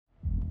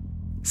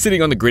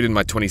Sitting on the grid in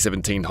my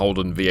 2017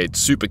 Holden V8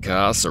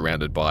 supercar,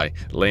 surrounded by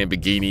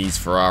Lamborghinis,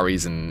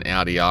 Ferraris and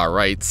Audi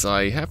R8s,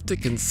 I have to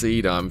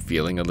concede I'm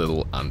feeling a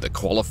little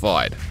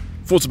underqualified.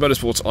 Forza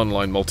Motorsport's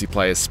online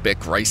multiplayer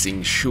spec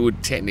racing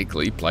should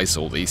technically place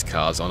all these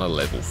cars on a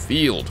level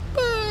field,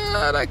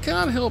 but I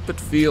can't help but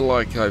feel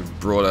like I've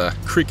brought a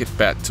cricket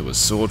bat to a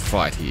sword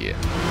fight here.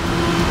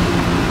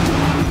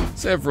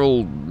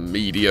 Several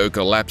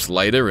mediocre laps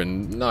later,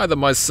 and neither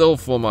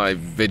myself or my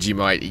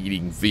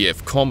Vegemite-eating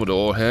VF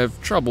Commodore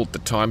have troubled the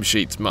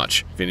timesheets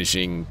much,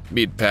 finishing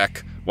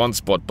mid-pack, one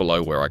spot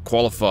below where I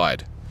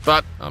qualified.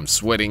 But I'm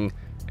sweating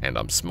and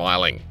I'm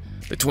smiling.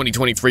 The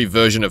 2023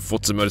 version of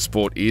Forza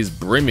Motorsport is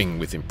brimming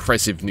with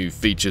impressive new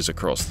features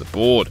across the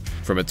board,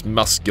 from its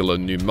muscular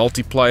new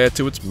multiplayer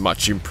to its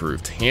much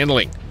improved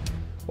handling.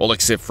 All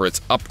except for its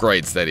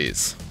upgrades, that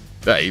is.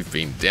 They've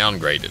been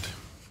downgraded.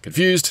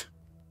 Confused?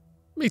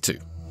 Me too.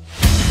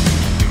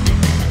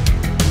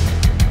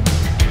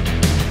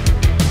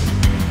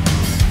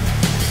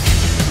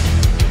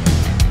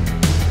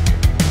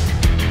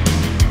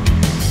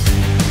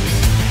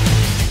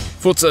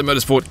 Forza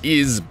Motorsport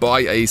is,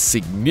 by a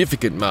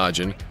significant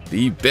margin,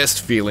 the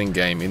best feeling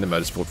game in the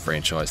Motorsport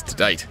franchise to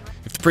date.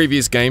 If the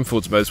previous game,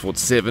 Forza Motorsport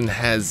 7,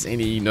 has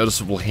any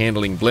noticeable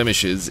handling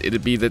blemishes,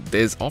 it'd be that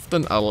there's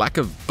often a lack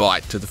of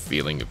bite to the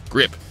feeling of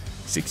grip.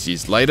 6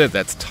 years later,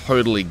 that's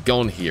totally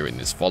gone here in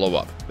this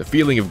follow-up. The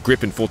feeling of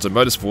grip in Forza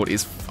Motorsport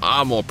is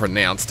far more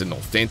pronounced and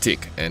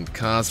authentic, and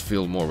cars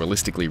feel more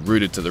realistically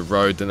rooted to the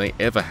road than they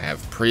ever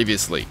have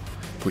previously.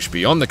 Push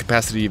beyond the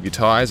capacity of your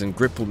tyres and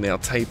grip will now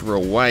taper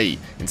away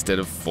instead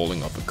of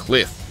falling off a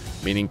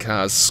cliff, meaning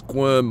cars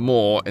squirm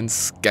more and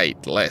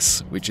skate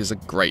less, which is a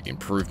great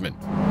improvement.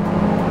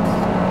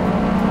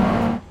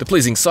 The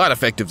pleasing side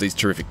effect of these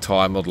terrific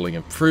tyre modelling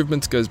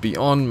improvements goes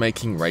beyond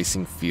making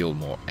racing feel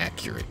more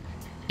accurate.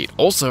 It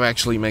also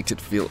actually makes it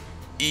feel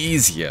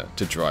easier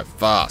to drive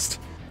fast.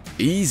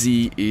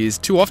 Easy is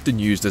too often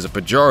used as a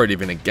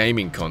pejorative in a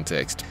gaming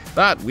context,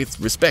 but with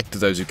respect to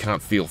those who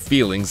can't feel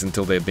feelings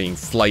until they're being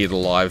flayed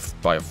alive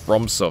by a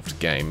FromSoft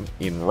game,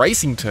 in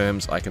racing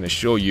terms I can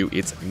assure you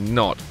it's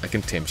not a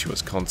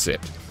contemptuous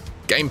concept.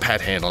 Gamepad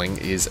handling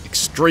is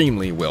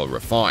extremely well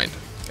refined.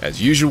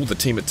 As usual, the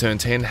team at Turn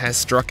 10 has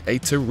struck a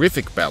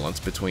terrific balance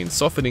between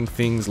softening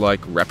things like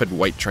rapid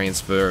weight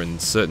transfer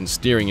and certain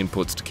steering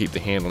inputs to keep the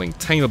handling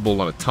tameable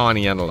on a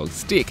tiny analog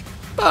stick,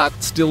 but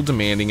still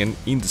demanding an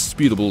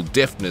indisputable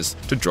deftness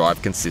to drive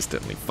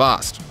consistently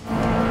fast.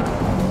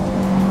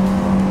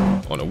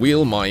 On a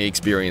wheel, my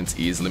experience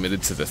is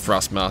limited to the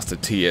Thrustmaster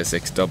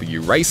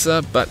TSXW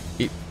Racer, but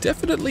it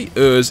definitely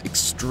errs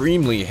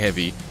extremely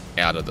heavy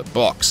out of the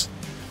box.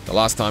 The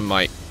last time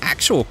my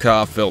actual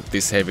car felt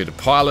this heavy to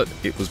pilot,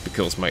 it was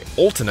because my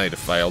alternator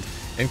failed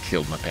and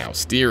killed my power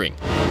steering.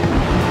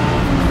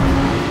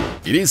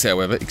 It is,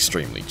 however,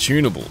 extremely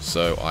tunable,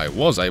 so I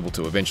was able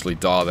to eventually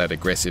dial that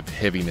aggressive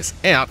heaviness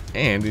out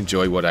and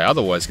enjoy what I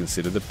otherwise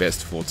consider the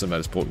best Forza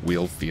Motorsport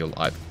wheel feel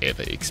I've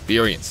ever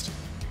experienced.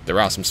 There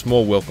are some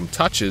small welcome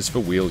touches for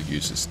wheel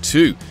users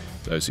too.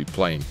 Those who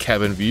play in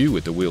cabin view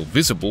with the wheel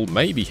visible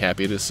may be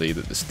happy to see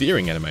that the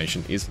steering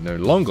animation is no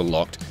longer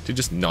locked to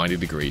just 90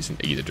 degrees in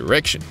either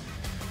direction.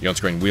 The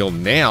on-screen wheel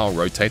now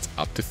rotates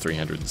up to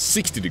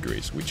 360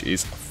 degrees, which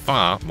is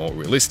far more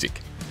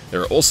realistic.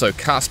 There are also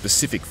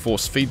car-specific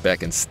force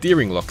feedback and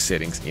steering lock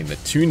settings in the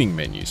tuning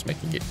menus,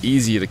 making it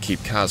easier to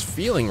keep cars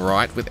feeling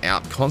right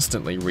without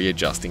constantly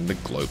readjusting the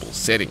global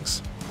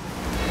settings.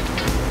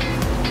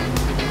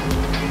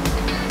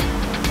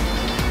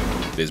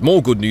 There's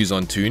more good news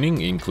on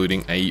tuning,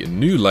 including a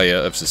new layer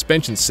of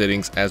suspension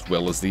settings as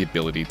well as the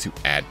ability to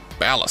add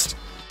ballast.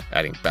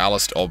 Adding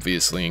ballast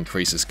obviously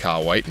increases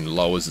car weight and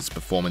lowers its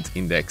performance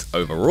index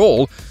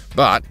overall,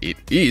 but it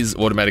is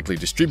automatically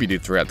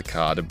distributed throughout the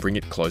car to bring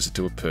it closer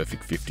to a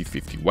perfect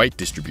 50-50 weight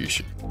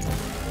distribution.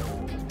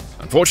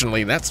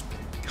 Unfortunately, that's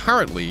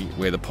currently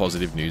where the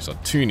positive news on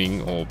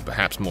tuning, or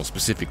perhaps more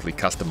specifically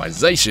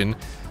customization,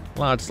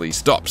 largely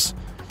stops.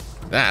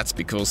 That's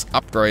because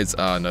upgrades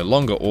are no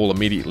longer all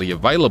immediately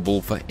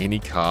available for any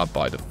car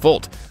by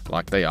default,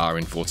 like they are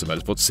in Forza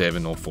Motorsport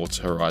 7 or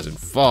Forza Horizon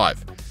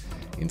 5.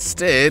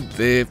 Instead,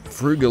 they're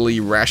frugally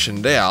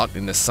rationed out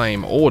in the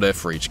same order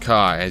for each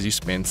car as you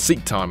spend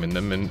seat time in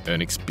them and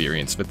earn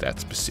experience for that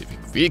specific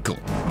vehicle.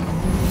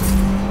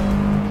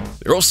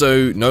 They're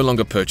also no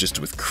longer purchased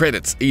with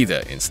credits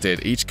either.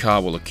 Instead, each car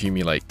will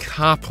accumulate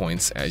car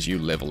points as you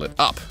level it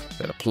up,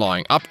 that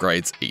applying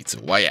upgrades eats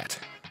away at.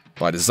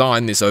 By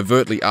design, this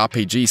overtly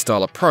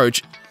RPG-style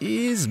approach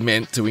is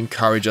meant to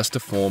encourage us to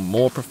form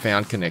more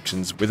profound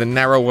connections with a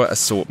narrower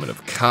assortment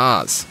of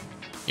cars.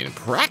 In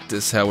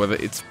practice, however,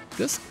 it's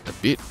just a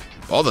bit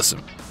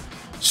bothersome.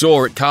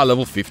 Sure, at car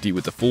level 50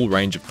 with the full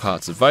range of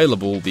parts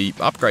available, the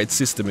upgrade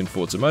system in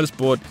Forza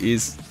Motorsport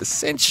is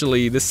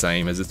essentially the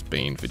same as it's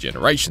been for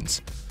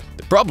generations.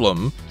 The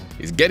problem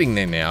is getting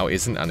there now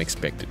is an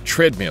unexpected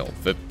treadmill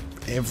for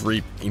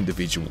every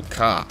individual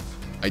car.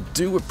 I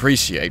do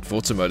appreciate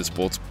Forza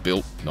Motorsport's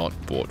built, not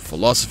bought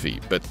philosophy,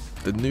 but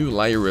the new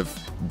layer of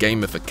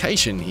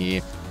gamification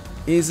here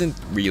isn't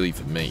really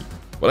for me.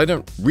 What I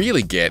don't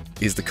really get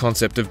is the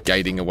concept of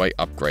gating away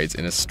upgrades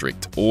in a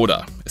strict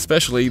order,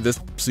 especially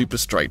the super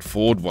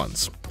straightforward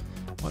ones.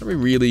 Why do we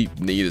really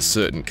need a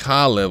certain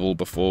car level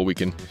before we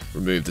can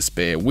remove the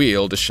spare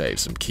wheel to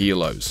shave some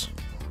kilos?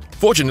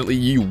 Fortunately,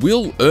 you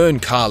will earn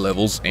car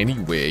levels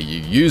anywhere you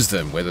use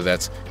them, whether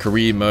that's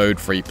career mode,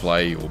 free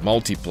play, or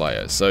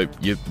multiplayer, so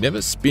you're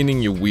never spinning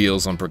your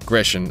wheels on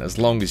progression as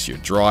long as you're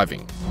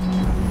driving.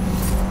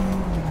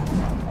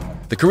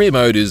 The career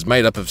mode is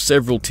made up of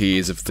several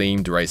tiers of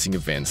themed racing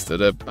events that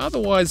are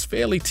otherwise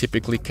fairly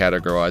typically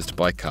categorized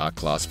by car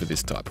class for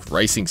this type of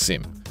racing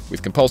sim.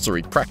 With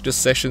compulsory practice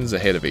sessions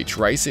ahead of each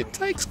race, it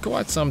takes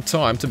quite some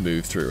time to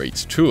move through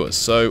each tour,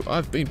 so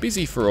I've been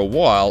busy for a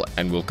while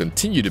and will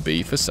continue to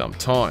be for some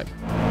time.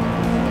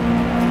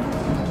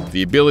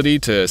 The ability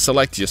to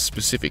select your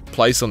specific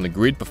place on the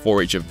grid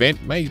before each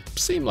event may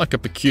seem like a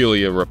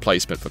peculiar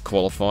replacement for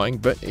qualifying,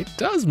 but it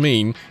does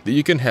mean that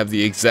you can have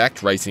the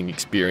exact racing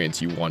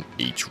experience you want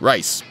each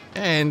race.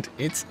 And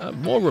it's a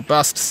more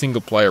robust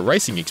single-player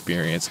racing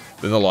experience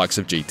than the likes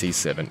of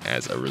GT7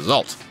 as a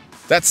result.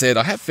 That said,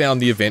 I have found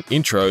the event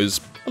intros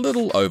a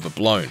little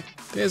overblown.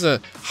 There's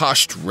a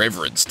hushed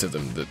reverence to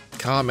them that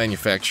car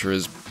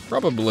manufacturers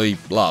probably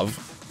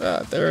love.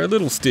 They're a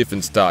little stiff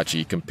and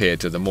starchy compared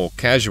to the more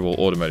casual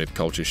automotive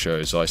culture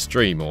shows I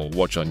stream or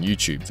watch on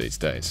YouTube these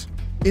days.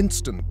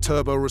 Instant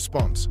turbo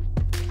response.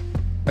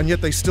 And yet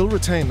they still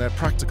retain their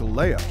practical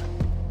layout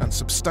and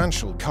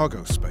substantial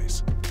cargo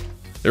space.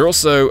 There are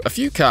also a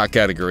few car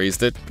categories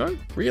that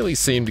don't really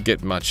seem to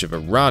get much of a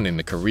run in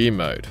the career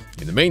mode.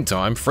 In the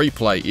meantime, free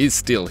play is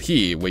still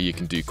here where you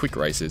can do quick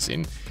races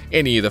in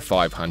any of the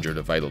 500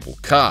 available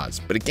cars.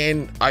 But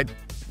again, I'd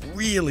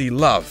really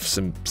love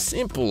some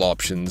simple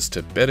options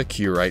to better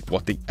curate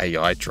what the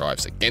AI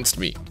drives against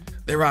me.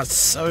 There are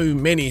so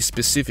many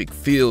specific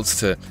fields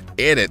to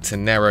edit to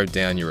narrow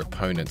down your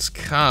opponent's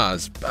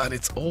cars, but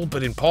it's all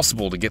but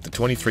impossible to get the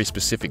 23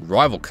 specific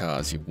rival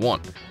cars you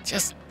want.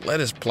 Just let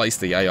us place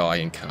the AI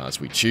in cars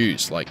we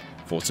choose, like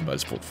Forza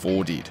Motorsport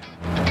 4 did.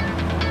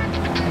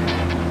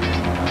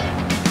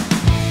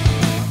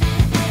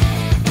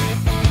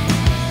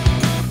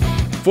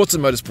 Forza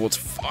Motorsport's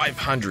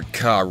 500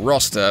 car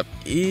roster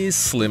is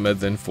slimmer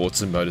than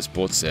Forza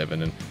Motorsport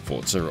 7 and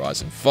Forza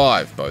Horizon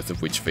 5, both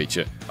of which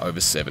feature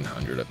over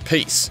 700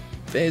 apiece.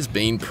 There's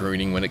been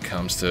pruning when it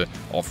comes to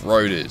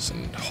off-roaders,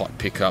 and hot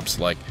pickups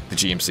like the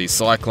GMC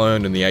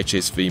Cyclone and the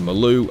HSV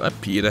Maloo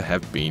appear to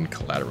have been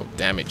collateral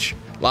damage.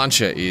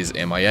 Lancia is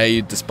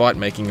MIA despite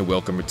making a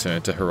welcome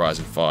return to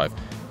Horizon 5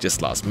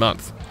 just last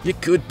month. You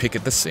could pick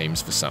at the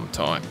seams for some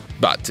time.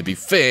 But to be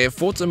fair,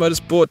 Forza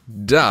Motorsport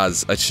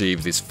does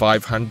achieve this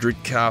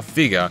 500 car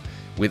figure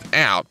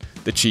without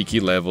the cheeky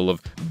level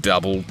of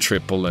double,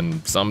 triple,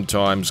 and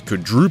sometimes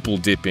quadruple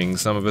dipping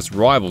some of its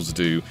rivals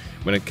do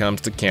when it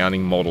comes to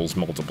counting models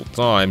multiple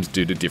times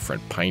due to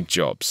different paint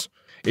jobs.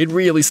 It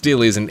really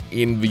still is an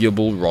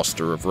enviable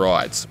roster of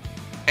rides.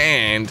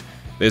 And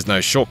there's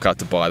no shortcut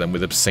to buy them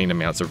with obscene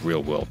amounts of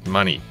real-world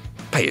money.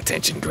 Pay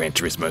attention, Gran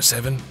Turismo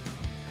 7.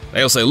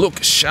 They also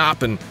look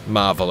sharp and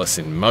marvelous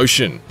in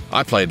motion.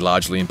 I played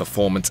largely in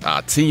Performance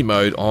RT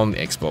mode on the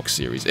Xbox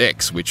Series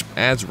X, which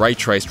adds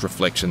ray-traced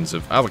reflections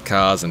of other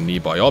cars and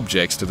nearby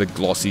objects to the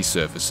glossy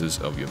surfaces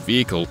of your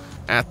vehicle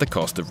at the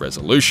cost of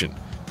resolution,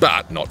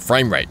 but not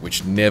frame rate,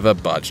 which never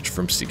budged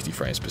from 60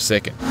 frames per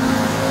second.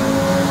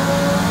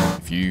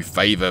 If you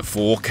favour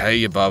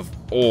 4K above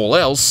all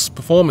else,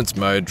 Performance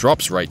mode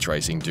drops ray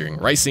tracing during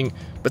racing,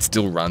 but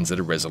still runs at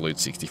a resolute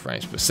 60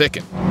 frames per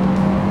second.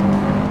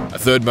 A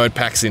third mode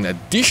packs in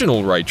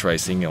additional ray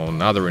tracing on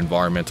other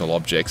environmental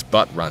objects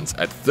but runs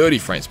at 30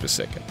 frames per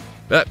second.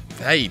 But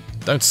hey,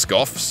 don't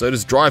scoff, so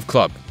does Drive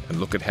Club,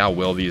 and look at how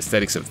well the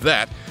aesthetics of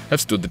that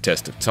have stood the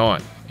test of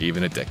time,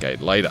 even a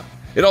decade later.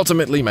 It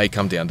ultimately may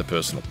come down to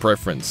personal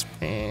preference,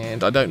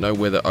 and I don't know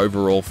whether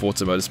overall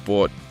Forza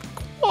Motorsport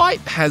quite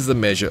has the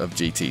measure of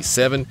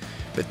GT7,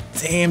 but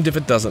damned if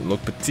it doesn't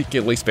look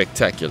particularly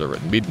spectacular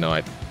at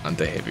midnight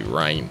under heavy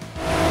rain.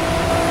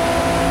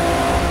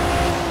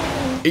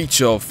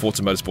 Each of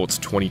Forza Motorsport's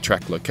 20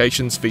 track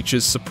locations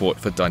features support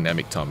for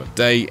dynamic time of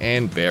day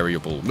and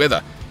variable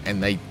weather,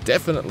 and they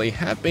definitely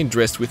have been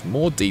dressed with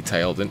more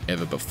detail than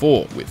ever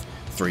before, with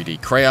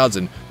 3D crowds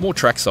and more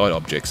trackside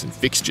objects and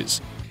fixtures.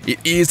 It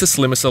is a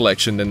slimmer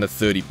selection than the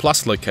 30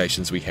 plus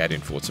locations we had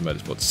in Forza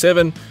Motorsport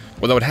 7,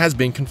 although it has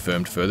been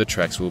confirmed further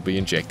tracks will be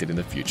injected in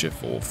the future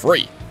for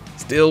free.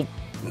 Still,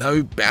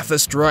 no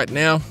Bathurst right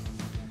now?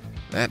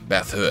 That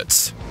bath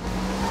hurts.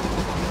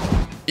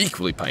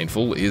 Equally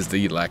painful is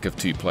the lack of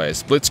two-player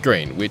split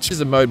screen, which is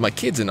a mode my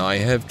kids and I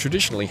have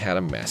traditionally had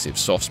a massive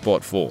soft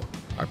spot for.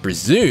 I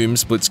presume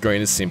split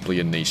screen is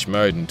simply a niche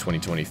mode in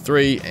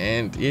 2023,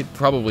 and it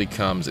probably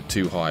comes at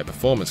too high a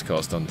performance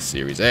cost on the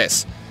Series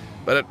S.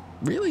 But it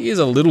really is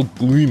a little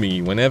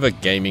gloomy whenever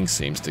gaming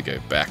seems to go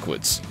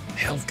backwards.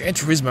 Hell, Gran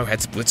Turismo had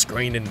split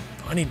screen in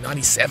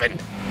 1997.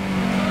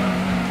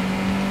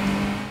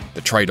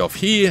 The trade-off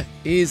here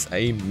is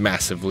a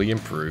massively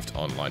improved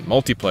online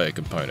multiplayer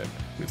component,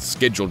 with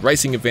scheduled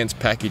racing events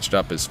packaged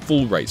up as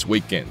full race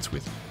weekends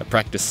with a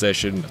practice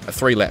session, a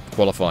 3-lap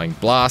qualifying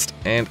blast,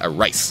 and a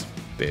race.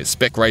 There's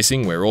spec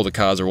racing, where all the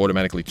cars are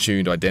automatically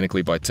tuned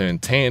identically by turn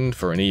 10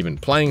 for an even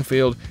playing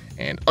field,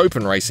 and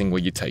open racing,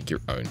 where you take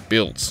your own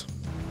builds.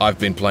 I've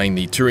been playing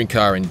the Touring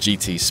Car and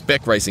GT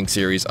Spec Racing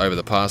series over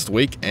the past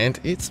week, and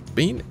it's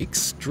been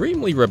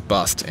extremely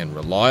robust and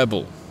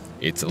reliable.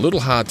 It's a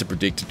little hard to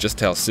predict just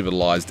how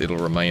civilized it'll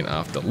remain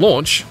after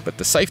launch, but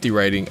the safety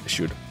rating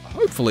should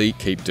hopefully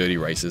keep dirty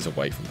races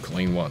away from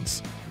clean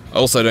ones. I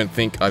also don't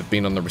think I've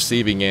been on the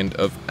receiving end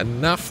of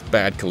enough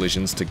bad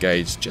collisions to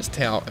gauge just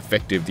how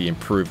effective the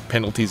improved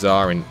penalties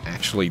are in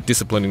actually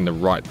disciplining the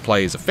right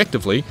players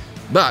effectively,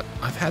 but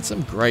I've had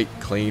some great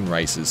clean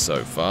races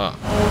so far.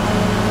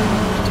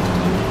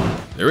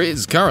 There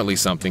is currently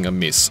something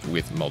amiss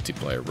with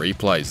multiplayer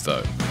replays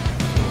though.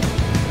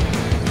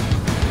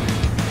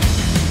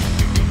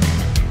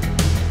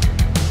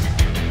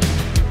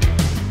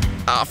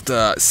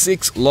 After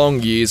 6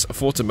 long years,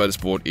 Forza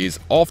Motorsport is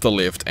off the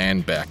lift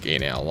and back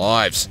in our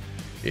lives.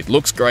 It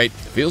looks great,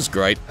 feels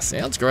great,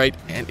 sounds great,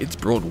 and it's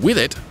brought with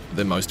it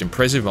the most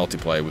impressive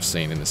multiplayer we've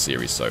seen in the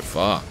series so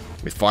far.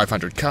 With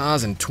 500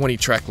 cars and 20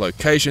 track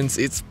locations,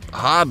 it's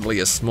hardly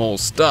a small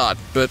start,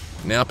 but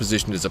now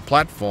positioned as a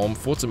platform,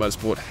 Forza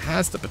Motorsport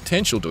has the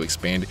potential to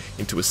expand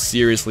into a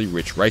seriously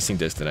rich racing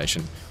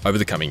destination over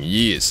the coming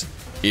years.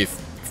 If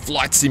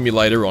Flight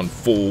Simulator on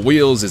 4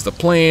 wheels is the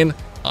plan,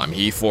 I'm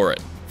here for it.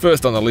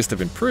 First on the list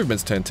of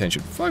improvements Turn 10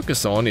 should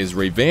focus on is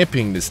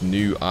revamping this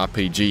new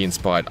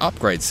RPG-inspired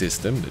upgrade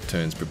system that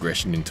turns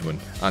progression into an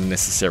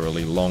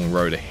unnecessarily long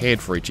road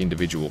ahead for each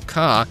individual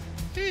car,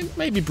 and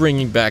maybe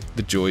bringing back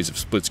the joys of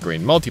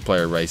split-screen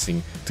multiplayer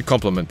racing to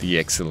complement the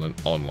excellent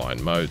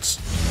online modes.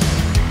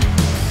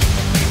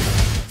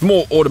 For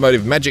more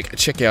automotive magic,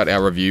 check out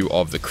our review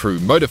of the Crew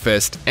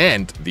Motorfest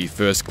and the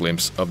first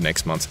glimpse of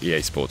next month's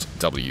EA Sports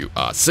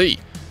WRC.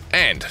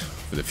 And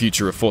for the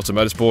future of Forza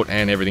Motorsport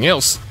and everything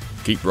else,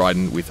 keep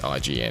riding with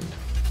IGN.